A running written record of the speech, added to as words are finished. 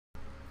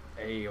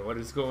Hey, what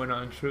is going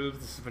on, troops?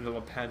 This is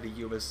Vanilla Panda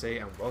USA,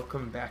 and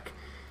welcome back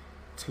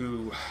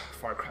to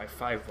Far Cry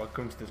 5.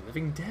 Welcome to the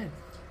Living Dead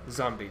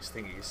zombies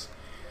thingies.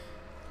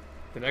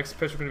 The next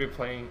pitch we're going to be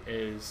playing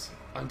is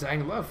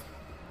Undying Love.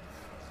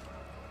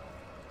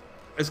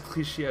 As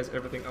cliche as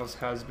everything else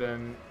has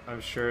been,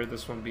 I'm sure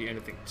this won't be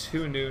anything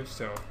too new,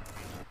 so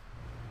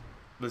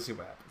let's see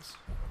what happens.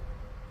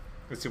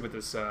 Let's see what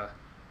this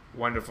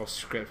wonderful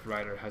script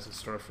writer has in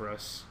store for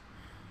us.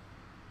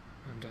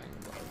 Undying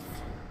Love.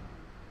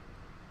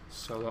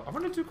 Solo. I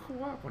want to do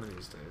co-op one of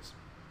these days.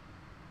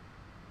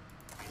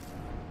 I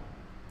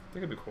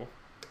think it'd be cool.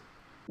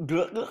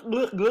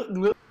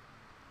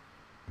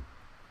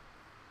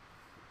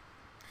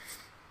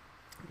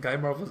 Guy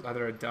Marvel is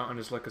either a down on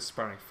his luck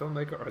aspiring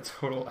filmmaker or a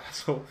total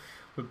asshole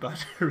with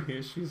boundary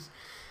issues.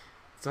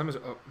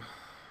 Oh,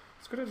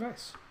 it's good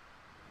advice.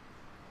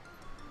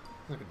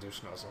 Like a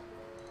douche nozzle.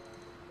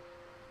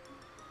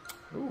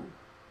 Ooh.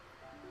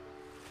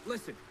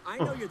 Listen, I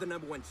know you're the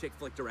 #1 chick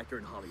flick director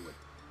in Hollywood.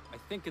 I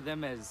think of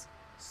them as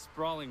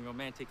sprawling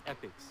romantic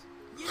epics.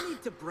 You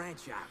need to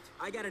branch out.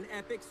 I got an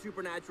epic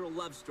supernatural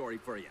love story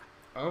for you.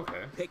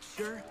 Okay.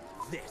 Picture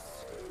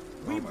this.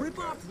 We rip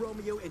off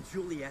Romeo and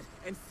Juliet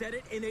and set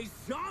it in a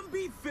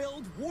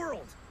zombie-filled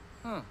world.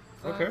 Huh.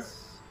 Okay.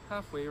 That's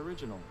halfway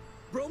original.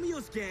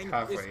 Romeo's gang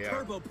is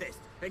turbo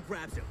pissed and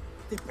grabs him.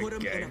 They put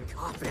him in a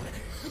coffin.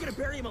 They're gonna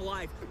bury him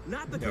alive,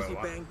 not because he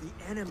banged the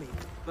enemy,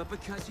 but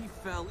because he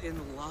fell in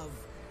love.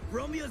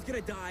 Romeo's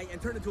gonna die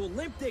and turn into a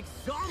limp dick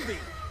zombie.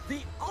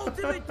 The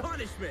ultimate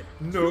punishment.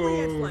 No,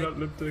 Juliet's like, not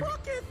limp dick.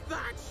 Look at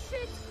that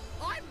shit.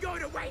 I'm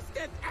going to waste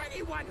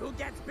anyone who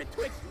gets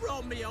betwixt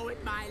Romeo and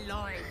my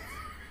loins.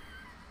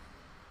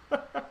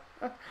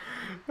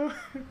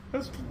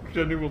 That's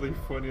genuinely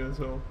funny as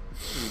hell.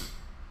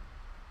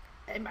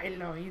 And my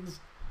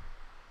loins.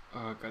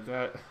 Oh, got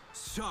that.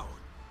 So,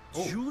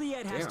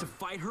 Juliet has to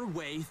fight her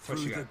way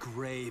through the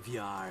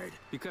graveyard.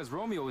 Because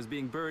Romeo is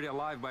being buried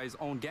alive by his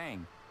own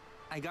gang.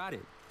 I got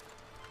it.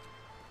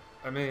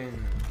 I mean,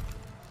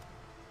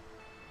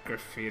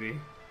 graffiti.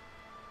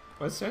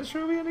 What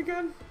century are we in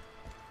again?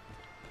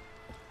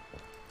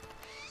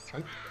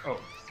 I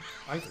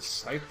like the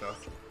sight though.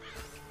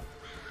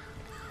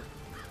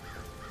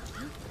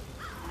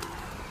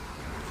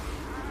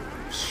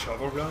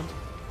 Shovel round?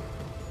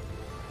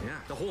 Yeah,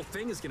 the whole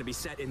thing is gonna be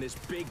set in this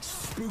big,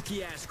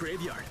 spooky-ass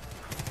graveyard.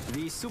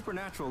 These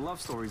supernatural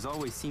love stories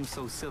always seem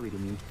so silly to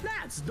me.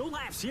 Lads, no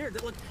laughs here.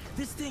 Look,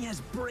 this thing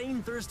has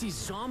brain-thirsty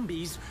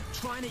zombies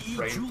trying to eat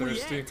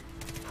Brain-thirsty? Juliet.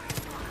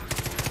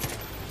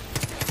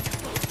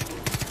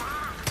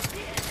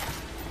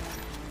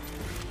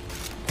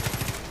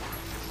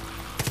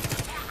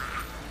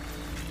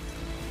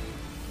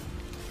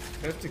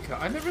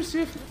 I never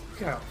see a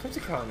 50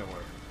 cal anywhere.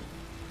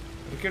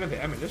 Are you getting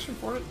the ammunition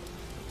for it?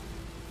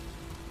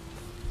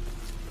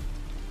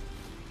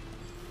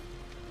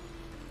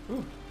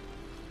 Ooh.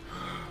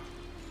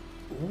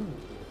 Ooh.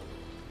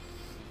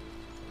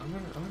 I'm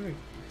gonna.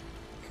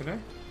 Can I?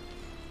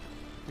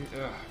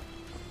 Yeah.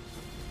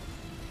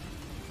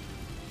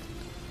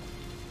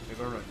 I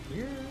go right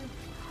here.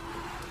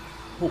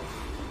 Oh.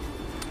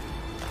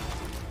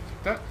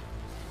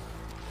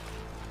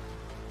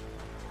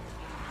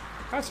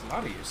 That's a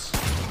lot of use.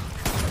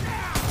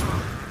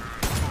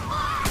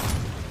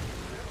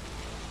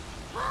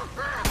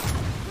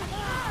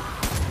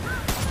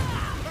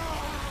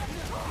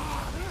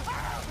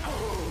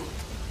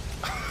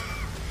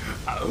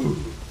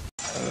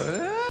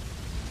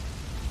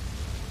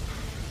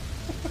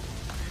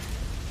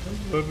 I'm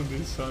loving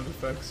these sound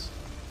effects.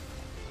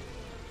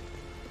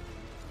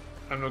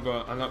 I'm not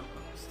going. I'm not.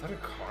 Is that a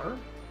car on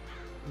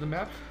the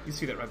map? You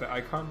see that right? The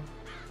icon.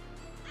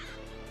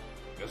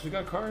 Guess we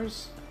got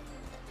cars.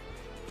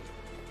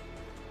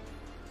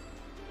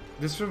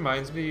 This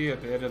reminds me a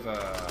bit of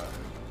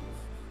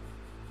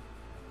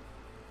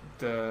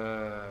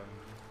the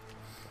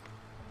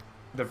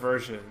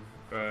version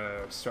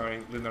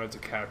starring Leonardo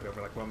DiCaprio,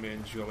 where like Romeo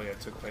and Juliet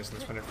took place in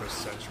the 21st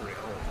century.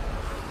 Oh,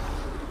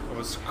 it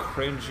was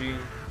cringy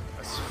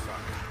as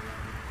fuck.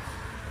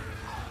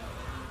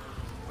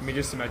 I mean,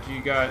 just imagine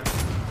you got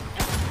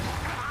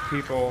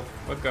people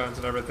with guns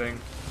and everything,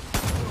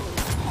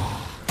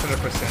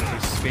 100%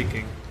 who's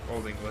speaking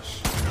Old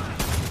English.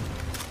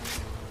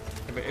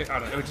 I mean, I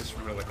don't know, it was just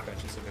really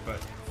cringy to me,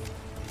 but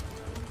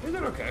is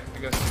that okay, I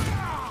guess?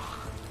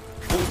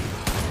 Ooh.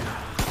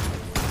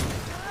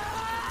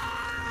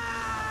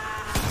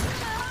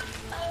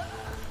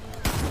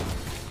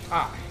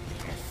 Ah,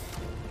 yes.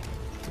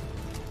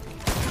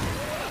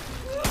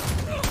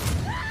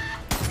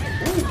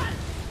 Ooh.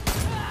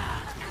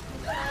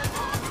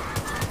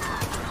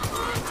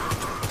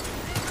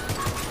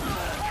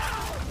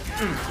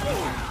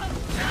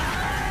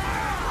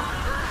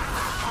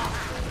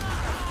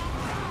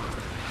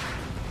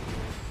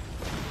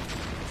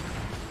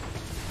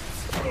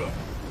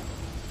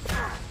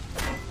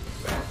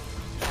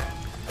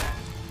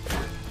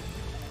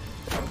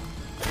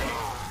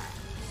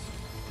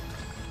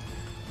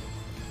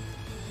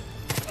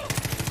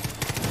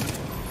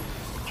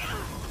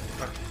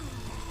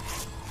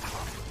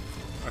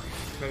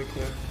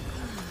 medikit.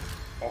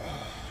 Oh.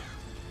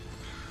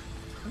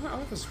 I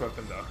like this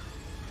weapon though.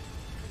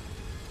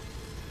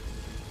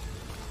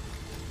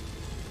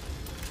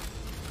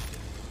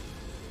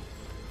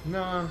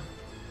 No.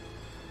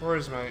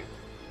 Where's my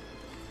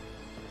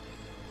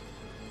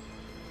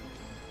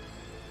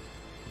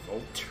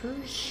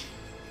Volters?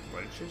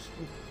 Wedges?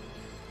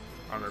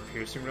 Armor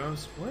piercing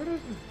rounds? Where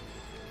did...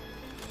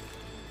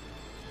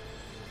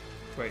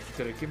 Wait,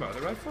 did I keep my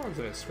other rifle or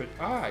did I switch?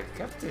 Ah, I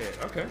kept it.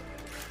 Okay.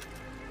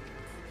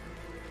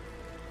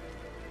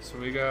 So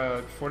we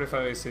got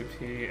 45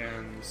 ACP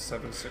and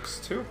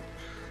 762.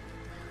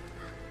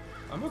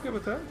 I'm okay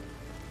with that.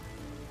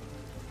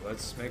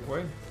 Let's make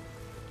way.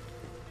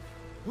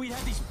 We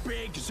have these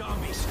big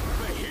zombies,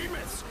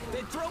 behemoths.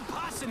 They throw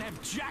pus and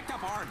have jacked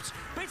up arms.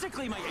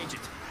 Basically my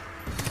agent.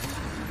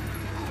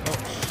 Oh,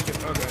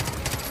 shit. Okay.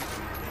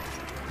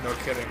 No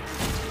kidding.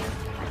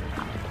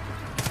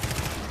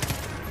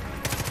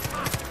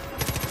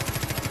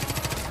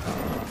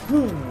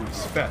 Ooh,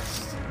 he's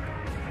best.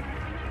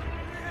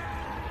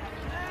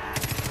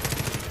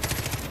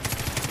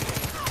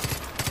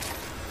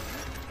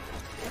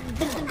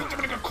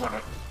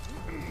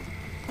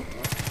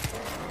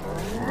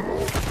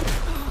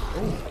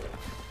 Oh.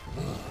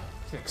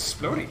 It's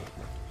exploding.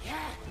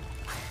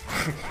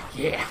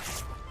 Yeah.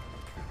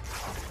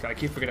 God, I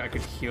keep forgetting I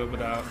could heal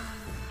without.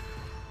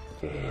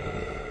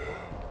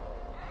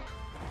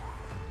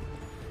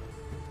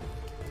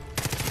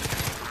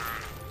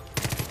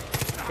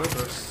 Go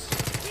burst.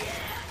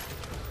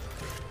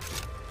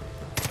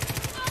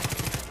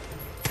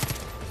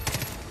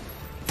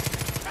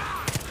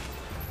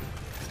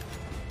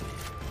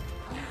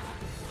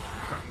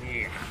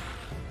 Yeah.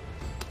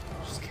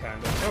 Just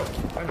candle. Oh,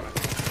 dynamite.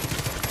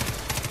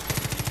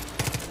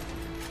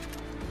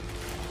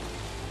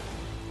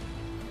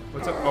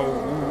 What's up?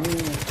 Oh.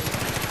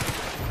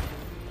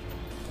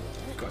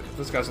 God,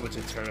 those guys are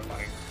legit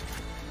terrifying.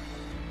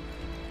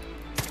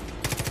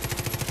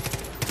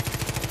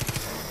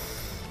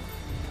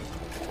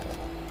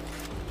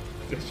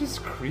 It's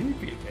just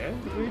creepy, man.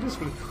 They just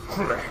went.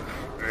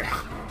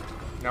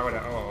 Now what?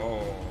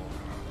 Oh.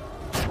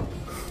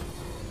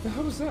 The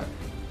hell was that?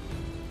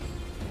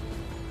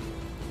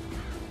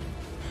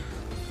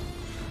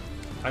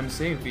 I'm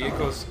seeing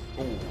vehicles.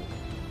 Oh.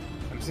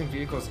 I'm seeing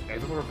vehicles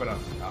everywhere, but I'm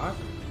not.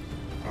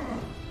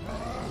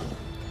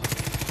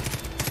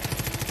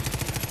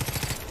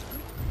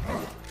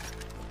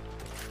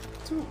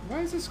 Dude, why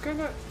is this guy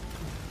not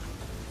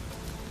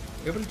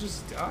able to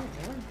just die,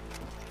 man?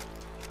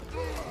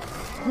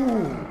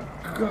 Oh,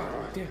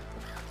 God damn.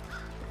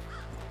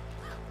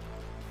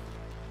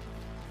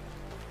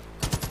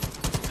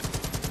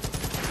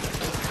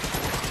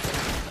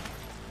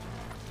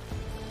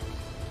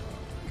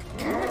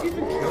 Can I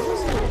even kill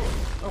this thing?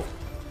 Oh.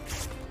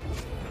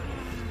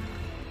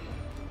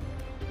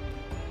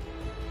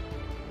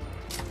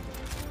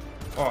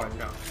 Oh,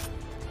 no.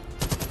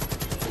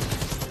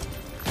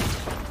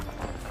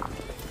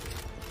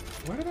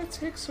 Why did that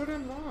take so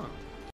damn long?